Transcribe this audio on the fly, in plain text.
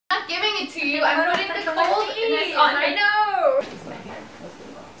giving it to you. I'm putting the coldness on. I know. It's my hair.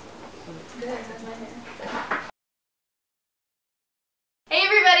 Good. How's my hair? Hey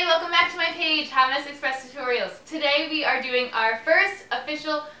everybody, welcome back to my page, Hotmessexpress Tutorials. Today we are doing our first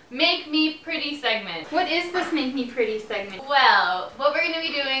official Make Me Pretty segment. What is this Make Me Pretty segment? Well, what we're going to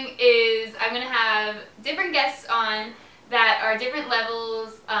be doing is I'm going to have different guests on that are different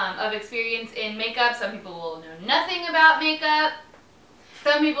levels of experience in makeup. Some people will know nothing about makeup.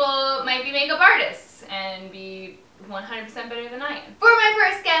 Some people might be makeup artists and be 100% better than I am. For my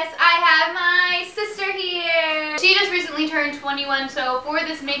first guest, I have my sister here. She just recently turned 21, so for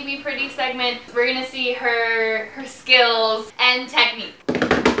this Make Me Pretty segment, we're gonna see her skills and technique. But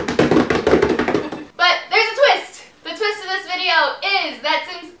there's a twist! The twist of this video is that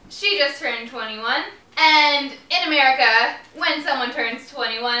since she just turned 21, and in America, when someone turns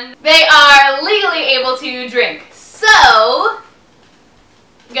 21, they are legally able to drink. So,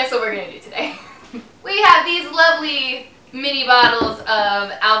 guess what we're gonna do today? We have these lovely mini bottles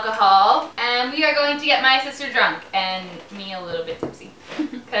of alcohol, and we are going to get my sister drunk and me a little bit tipsy,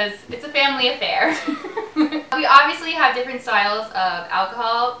 because it's a family affair. We obviously have different styles of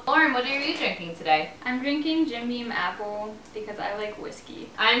alcohol. Lauren, what are you drinking today? I'm drinking Jim Beam Apple because I like whiskey.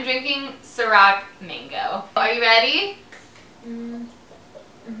 I'm drinking Ciroc Mango. Are you ready?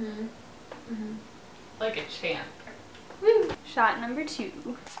 Like a champ. Woo. Shot number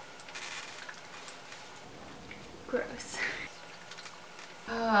 2. Gross.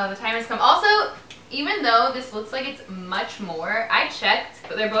 Oh, the time has come. Also, even though this looks like it's much more, I checked,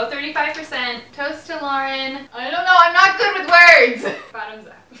 but they're both 35%. Toast to Lauren. I don't know, I'm not good with words. Bottoms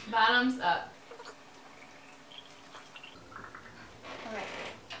up. Bottoms up. Alright.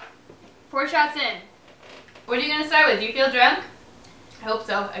 4 shots in. What are you gonna start with? Do you feel drunk? I hope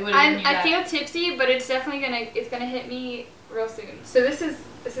so. I would have given you that. I feel tipsy, but it's definitely gonna hit me real soon. So this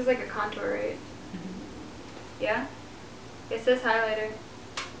is like a contour, right? Yeah? It says highlighter.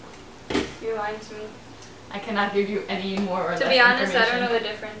 You're lying to me. I cannot give you any more or less To be honest, I information. don't know the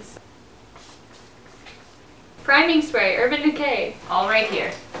difference. Priming spray, Urban Decay. All right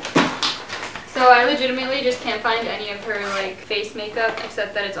here. So I legitimately just can't find any of her like face makeup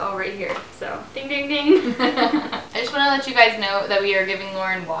except that it's all right here. So ding ding ding. I just want to let you guys know that we are giving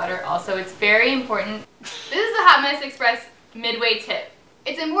Lauren water. Also, it's very important. This is a Hotmessexpress midway tip.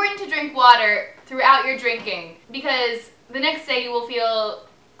 It's important to drink water throughout your drinking because the next day you will feel,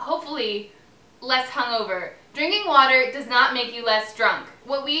 hopefully, less hungover. Drinking water does not make you less drunk.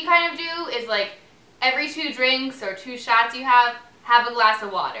 What we kind of do is like every 2 drinks or 2 shots you have a glass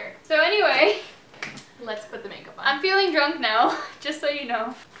of water. So anyway, let's put the makeup on. I'm feeling drunk now, just so you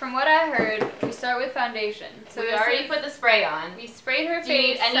know. From what I heard, we start with foundation. So we already put the spray on. We sprayed her face. Do you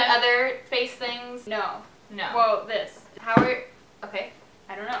need any other face things? No. No. Well, this. How are... Okay.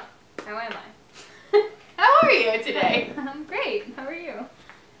 I don't know. How am I? How are you today? I'm great. How are you?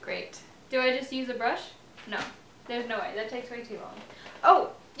 Great. Do I just use a brush? No. There's no way. That takes way too long. Oh!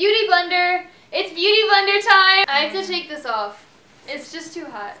 Beauty blender! It's beauty blender time! I have to take this off. It's just too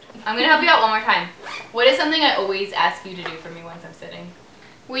hot. I'm gonna help you out one more time. What is something I always ask you to do for me once I'm sitting?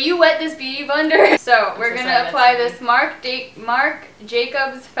 Will you wet this beauty blender? So we're gonna apply this Marc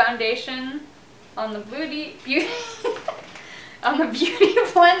Jacobs foundation on the beauty on the beauty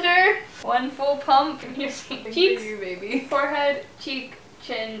blender. 1 full pump. Cheeks, you, baby. Forehead, cheek,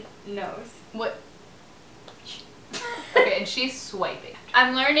 chin, nose. What? Okay, and she's swiping.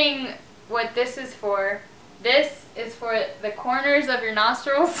 I'm learning what this is for. This is for the corners of your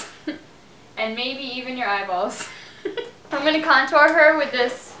nostrils and maybe even your eyeballs. I'm going to contour her with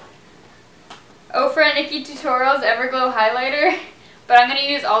this Ofra Nikki Tutorials Everglow highlighter, but I'm going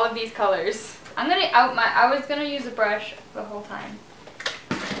to use all of these colors. I was going to use a brush the whole time.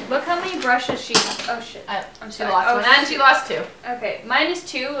 Look how many brushes she has. Oh shit. I'm sorry. She lost one and she lost 2. Okay, mine is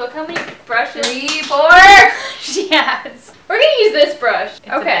 2. Look how many brushes 3, 4 she has. We're going to use this brush. It's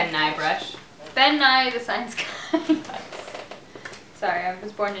a Ben Nye brush. Ben Nye, the science guy. Sorry, I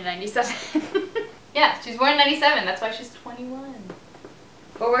was born in 97. Yeah, she's born in 97. That's why she's 21.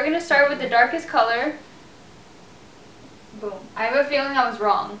 But we're going to start with the darkest color. Boom. I have a feeling I was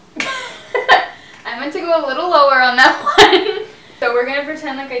wrong. I meant to go a little lower on that one. So we're going to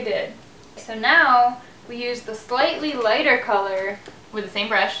pretend like I did. So now we use the slightly lighter color. With the same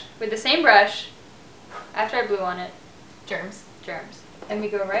brush. With the same brush. After I blew on it. Germs. Germs. And we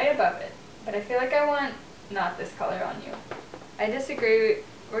go right above it. But I feel like I want not this color on you. I disagree.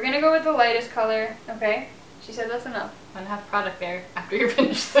 We're going to go with the lightest color, okay? She said that's enough. I'm going to have product there after you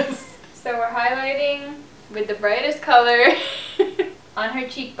finish this. So we're highlighting with the brightest color on her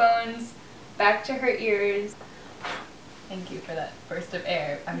cheekbones, back to her ears. Thank you for that burst of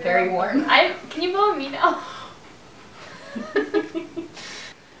air. I'm very warm. Can you blow me now? Oh,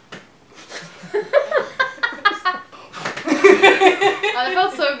 that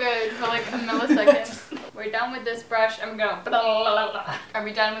felt so good for like a millisecond. We're done with this brush. I'm gonna Are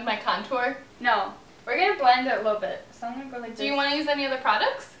we done with my contour? No. We're gonna blend it a little bit. So I'm gonna go like this. Do you want to use any other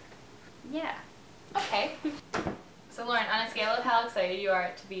products? Yeah. Okay. So Lauren, on a scale of how excited you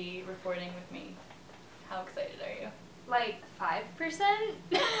are to be recording with me, how excited are you? Like 5%?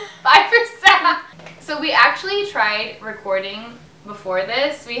 5%! So we actually tried recording before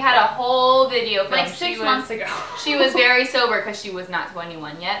this. We had a whole video film. Like 6 months ago. She was very sober because she was not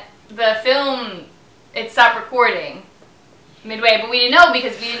 21 yet. The film, it stopped recording midway, but we didn't know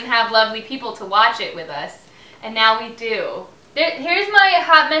because we didn't have lovely people to watch it with us. And now we do. Here's my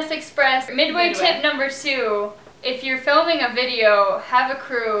Hotmessexpress midway tip number 2. If you're filming a video, have a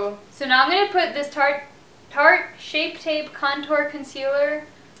crew. So now I'm going to put this Tarte Shape Tape Contour Concealer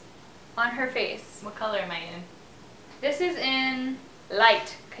on her face. What color am I in? This is in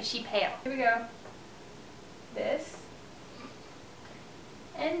light, because she's pale. Here we go. This.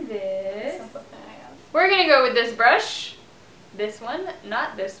 And this. We're going to go with this brush. This one,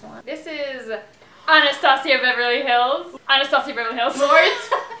 not this one. This is Anastasia Beverly Hills. Anastasia Beverly Hills. Lauren's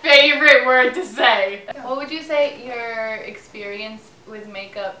favorite word to say. What would you say your experience with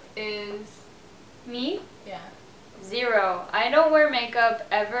makeup is? Me? Yeah. 0. I don't wear makeup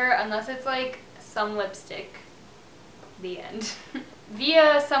ever unless it's like some lipstick. The end.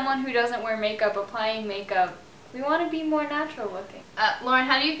 Via someone who doesn't wear makeup, applying makeup, we want to be more natural looking. Lauren,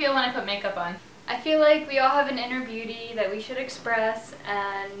 how do you feel when I put makeup on? I feel like we all have an inner beauty that we should express,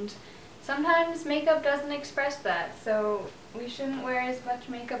 and sometimes makeup doesn't express that, so we shouldn't wear as much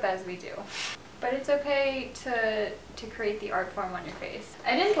makeup as we do. But it's okay to create the art form on your face.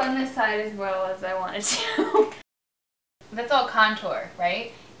 I didn't blend this side as well as I wanted to. That's all contour,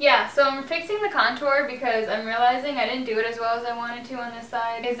 right? Yeah, so I'm fixing the contour because I'm realizing I didn't do it as well as I wanted to on this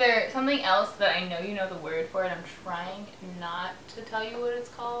side. Is there something else that I know you know the word for and I'm trying not to tell you what it's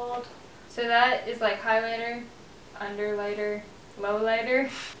called? So that is like highlighter, underlighter,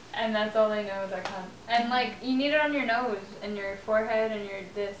 lowlighter, and that's all I know that and like you need it on your nose and your forehead and your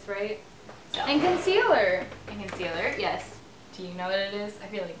this, right? So. And concealer. And concealer, yes. Do you know what it is? I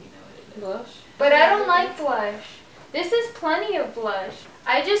feel like you know what it is. Blush? But I don't like blush. This is plenty of blush.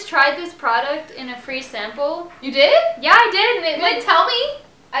 I just tried this product in a free sample. You did? Yeah, I did. And you didn't tell me?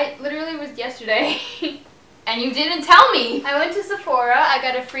 I literally was yesterday. And you didn't tell me. I went to Sephora. I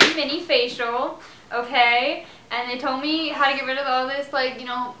got a free mini facial, okay? And they told me how to get rid of all this, like, you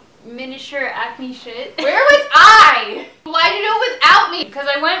know, miniature acne shit. Where was I? Why'd you do it without me? Because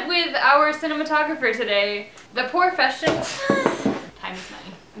I went with our cinematographer today. The professionals. Time is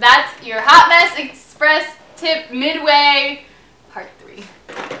money. That's your Hotmessexpress Tip Midway Part 3.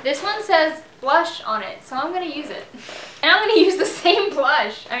 This one says blush on it, so I'm going to use it. And I'm going to use the same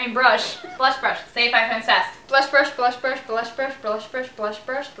brush. Blush brush. Say it 5 times fast. Blush brush, blush brush, blush brush, blush brush, blush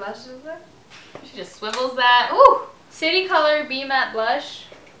brush, blush brush. She just swivels that. Ooh! City Color Be Matte Blush.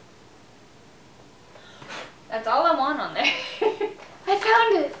 That's all I want on there. I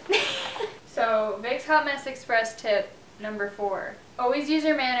found it! So, Vic's Hotmessexpress Tip number 4. Always use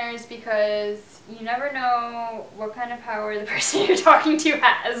your manners because you never know what kind of power the person you're talking to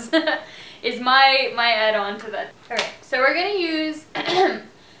has. Is my add-on to that. Okay, so we're gonna use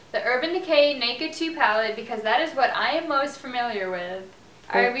the Urban Decay Naked 2 palette because that is what I am most familiar with.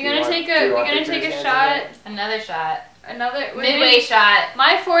 Alright, we're gonna take a shot. Another shot. Another midway shot.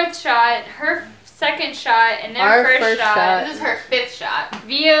 My 4th shot, her 2nd shot, and their first shot. This is her 5th shot.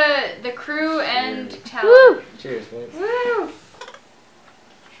 Via the crew and talent. Woo! Cheers, man. Woo!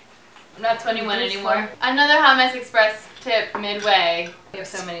 I'm not 21 anymore. Another Hotmessexpress Tip midway. We have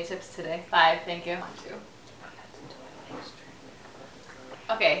so many tips today. 5, thank you. 1,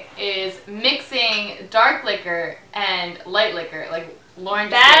 2. Okay, is mixing dark liquor and light liquor, like Lauren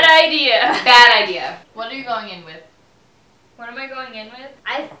just Bad did. idea. Bad idea. What are you going in with? What am I going in with?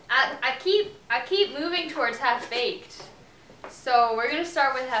 I keep moving towards half baked. So we're gonna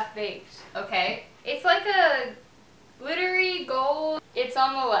start with half baked. Okay. It's like a glittery gold. It's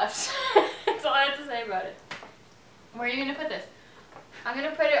on the left. That's all I have to say about it. Where are you gonna put this? I'm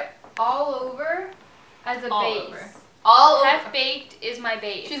gonna put it all over as a base. Over. All over. Half baked is my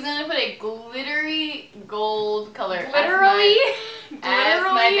base. She's gonna put a glittery gold color. Literally, as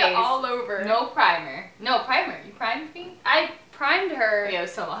my base. all over. No primer. No primer. You primed me? I primed her. Yeah, it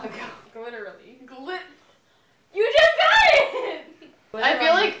was so long ago. Literally. You just got it! I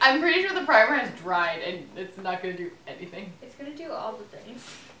feel like, I'm pretty sure the primer has dried and it's not gonna do anything. It's gonna do all the things.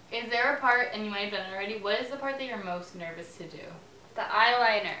 Is there a part, and you might have done it already, what is the part that you're most nervous to do? The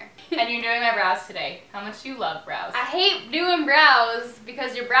eyeliner. And you're doing my brows today. How much do you love brows? I hate doing brows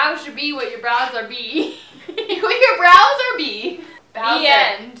because your brows should be what your brows are be. What your brows are be. The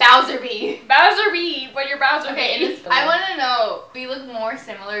end. Bowser be. Bowser be what your brows are Okay, be. I want to know, we look more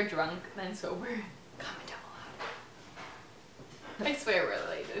similar drunk than sober? Comment down below. I swear we're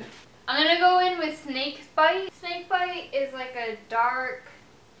related. I'm gonna go in with snake bite. Snake bite is like a dark.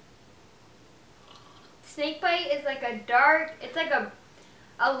 Snake bite is like a dark. It's like a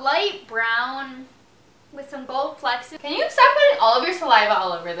light brown with some gold flecks. Can you stop putting all of your saliva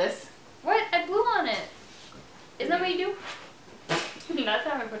all over this? What? I blew on it. Isn't that what you do? That's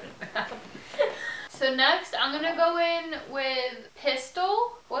how I put it back. So next, I'm gonna go in with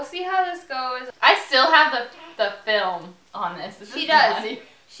pistol. We'll see how this goes. I still have the film on this. She does.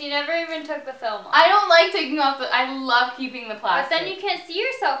 She never even took the film off. I don't like taking off the. I love keeping the plastic. But then you can't see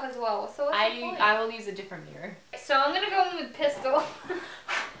yourself as well. So what's the point? I will use a different mirror. So I'm gonna go in with pistol.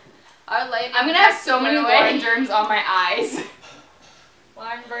 Our lighting. I'm gonna have so many Lauren germs on my eyes.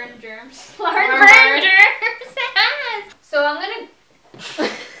 Lauren burn germs. Lauren burn germs. So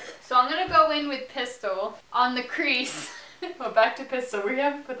I'm gonna go in with pistol on the crease. Well, back to pistol. We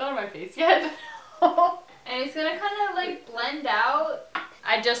haven't put that on my face yet. And it's gonna kind of like blend out.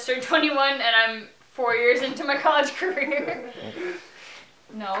 I just turned 21 and I'm 4 years into my college career.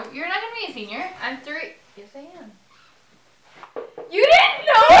 No, you're not gonna be a senior. I'm 3. Yes, I am. You didn't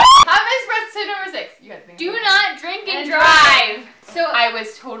know? Hotmessexpress Tip number 6. You guys think do not drink and drive. drive. So I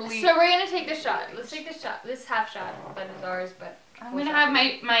was totally. So we're gonna take the shot. Let's take the shot. This half shot that is ours, but I'm gonna have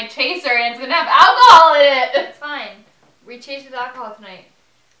my chaser and it's gonna have alcohol in it. It's fine. We chased with alcohol tonight.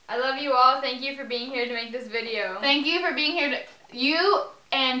 I love you all. Thank you for being here to make this video. Thank you for being here. You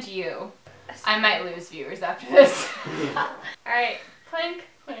and you. I might lose viewers after this. Alright. Clink.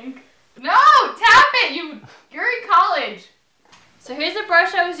 Clink. No! Tap it! You're in college. So here's the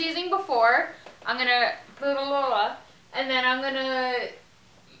brush I was using before. I'm gonna and then I'm gonna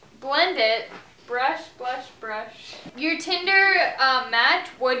blend it. Brush, blush, brush. Your Tinder match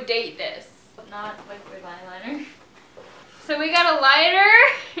would date this. Not liquid eyeliner. So we got a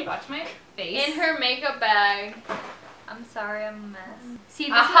lighter. Watch my face. In her makeup bag. I'm sorry, I'm a mess. See,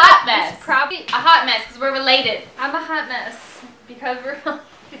 this a hot mess. Probably a hot mess because we're related. I'm a hot mess because we're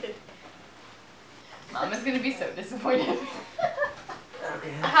related. Mom is gonna be so disappointed.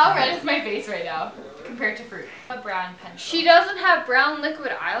 How red is my face right now compared to fruit? A brown pencil. She doesn't have brown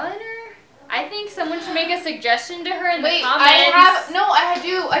liquid eyeliner? I think someone should make a suggestion to her in the comments. I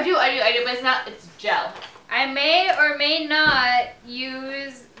do, but it's gel. I may or may not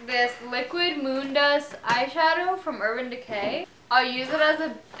use this Liquid Moon Dust eyeshadow from Urban Decay. I'll use it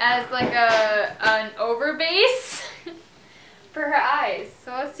as like an over base for her eyes.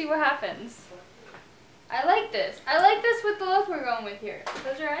 So let's see what happens. I like this. I like this with the look we're going with here.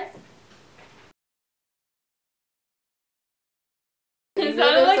 Close your eyes. It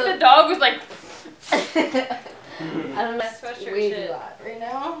sounded like the dog was like. I don't know. That's what way too hot right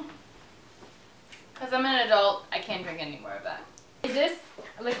now. Because I'm an adult, I can't drink any more of that. Is this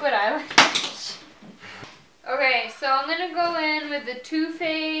liquid eyeliner? Okay, so I'm gonna go in with the Too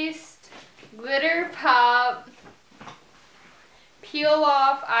Faced Glitter Pop Peel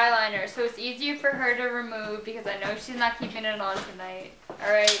Off Eyeliner, so it's easier for her to remove because I know she's not keeping it on tonight.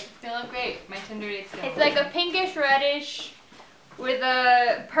 Alright. It's gonna look great. My Tinder date's gonna It's like a pinkish reddish with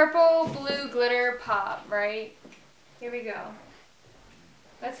a purple blue glitter pop, right? Here we go.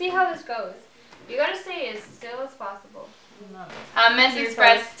 Let's see how this goes. You gotta stay as still as possible.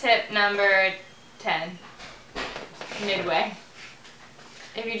 Hotmessexpress Tip number 10. Midway.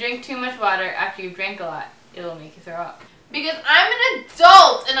 If you drink too much water after you've drank a lot, it'll make you throw up. Because I'm an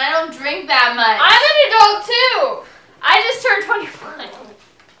adult and I don't drink that much. I'm an adult too! I just turned 21.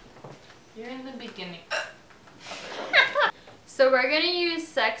 You're in the beginning. So we're gonna use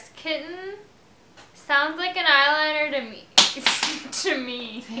Sex Kitten. Sounds like an eyeliner to me. To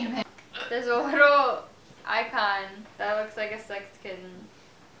me. Damn it. There's a little icon that looks like a sex kitten.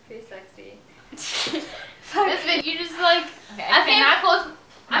 Pretty sexy. This video, you just like. Okay, I cannot close.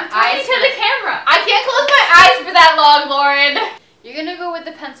 I'm talking to the camera. I can't close my eyes for that long, Lauren. You're gonna go with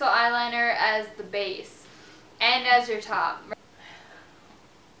the pencil eyeliner as the base and as your top.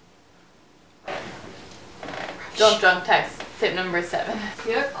 Don't drunk text. Tip number 7.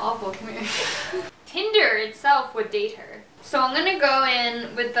 You look awful. Come here. Tinder itself would date her. So I'm gonna go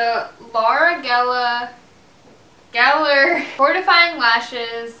in with the Laura Geller Fortifying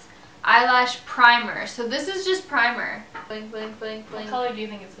Lashes Eyelash Primer. So this is just primer. Blink, blink, blink, blink. What color do you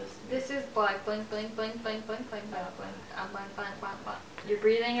think it's supposed to be? This is black. Blink, blink, blink, blink, blink, blink, blink, blink, blink, blink, blink, blink. You're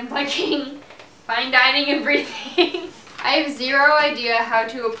breathing and blinking. Fine dining and breathing. I have zero idea how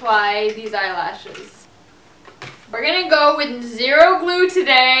to apply these eyelashes. We're gonna go with zero glue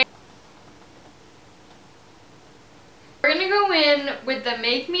today. We're gonna go in with the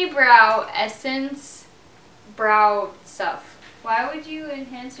Make Me Brow Essence brow stuff. Why would you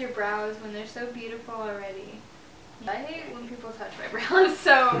enhance your brows when they're so beautiful already? I hate when people touch my brows,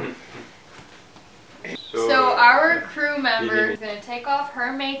 so our crew member is gonna take off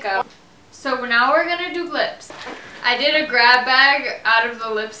her makeup. So now we're gonna do lips. I did a grab bag out of the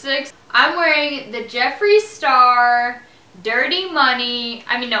lipsticks. I'm wearing the Jeffree Star Dirty Money.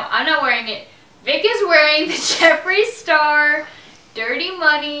 I mean, no, I'm not wearing it. Vic is wearing the Jeffree Star Dirty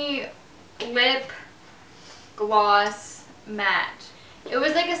Money Lip Gloss Matte. It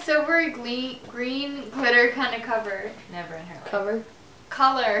was like a silvery green glitter kind of cover. Never in her life.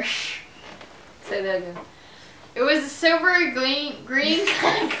 Color. Say that again. It was a silvery green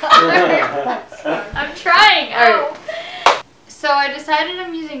kind of color. I'm trying. Ow. So I decided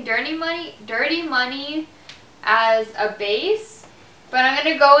I'm using Dirty Money as a base, but I'm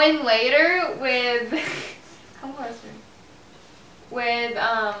gonna go in later with come closer. With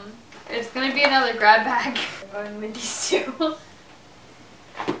it's gonna be another grab bag. I'm going with these two.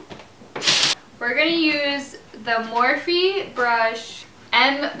 We're gonna use the Morphe brush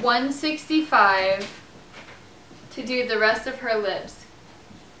M165 to do the rest of her lips.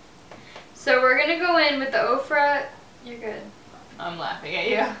 So we're gonna go in with the Ofra. You're good. I'm laughing at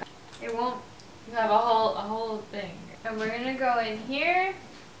you. It won't. You have a whole thing. And we're gonna go in here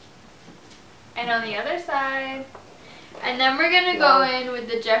and on the other side. And then we're gonna go in with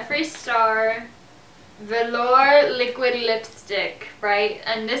the Jeffree Star Velour Liquid Lipstick, right?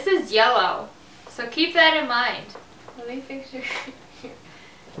 And this is yellow. So keep that in mind. Let me fix your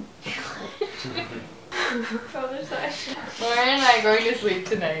other side. Lauren and I are going to sleep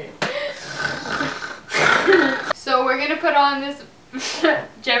tonight. So we're gonna put on this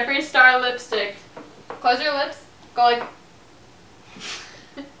Jeffree Star lipstick. Close your lips. Go like.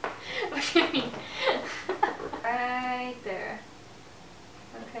 Look at me. Right there.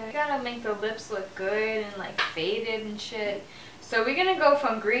 Okay. We gotta make the lips look good and like faded and shit. So we're gonna go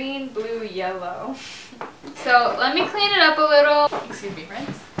from green, blue, yellow. So let me clean it up a little. Excuse me,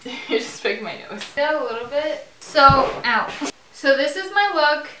 friends. You're just picking my nose. A little bit. So, ow. So this is my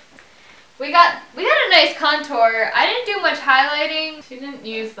look. We got a nice contour. I didn't do much highlighting. She didn't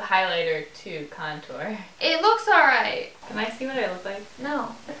use the highlighter to contour. It looks alright. Can I see what I look like?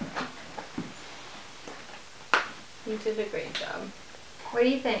 No. You did a great job. What do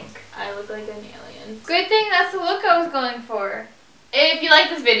you think? I look like an alien. Good thing that's the look I was going for. If you like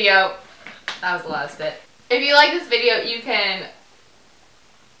this video, that was the last bit. If you like this video, you can...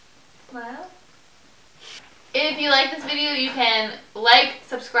 Well. If you like this video, you can like,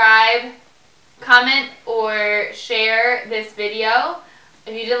 subscribe, comment, or share this video.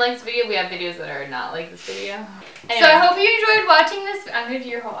 If you didn't like this video, we have videos that are not like this video. Anyway. So I hope you enjoyed watching this. I'm going to do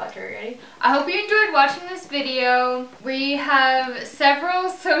your whole outro. Ready? I hope you enjoyed watching this video. We have several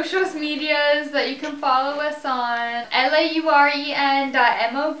social medias that you can follow us on. lauren.mov.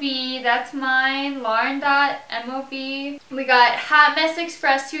 That's mine. Lauren.mov. We got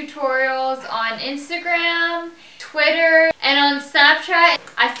Hotmessexpress tutorials on Instagram, Twitter, and on Snapchat.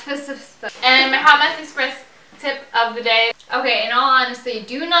 And my Hotmessexpress tip of the day. Okay, in all honesty,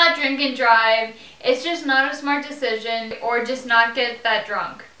 do not drink and drive. It's just not a smart decision, or just not get that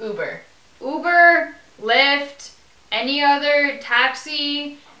drunk. Uber, Lyft, any other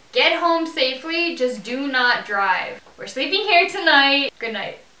taxi. Get home safely, just do not drive. We're sleeping here tonight. Good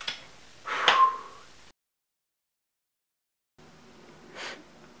night.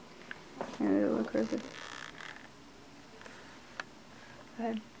 Look perfect. Go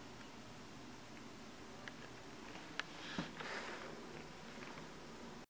ahead.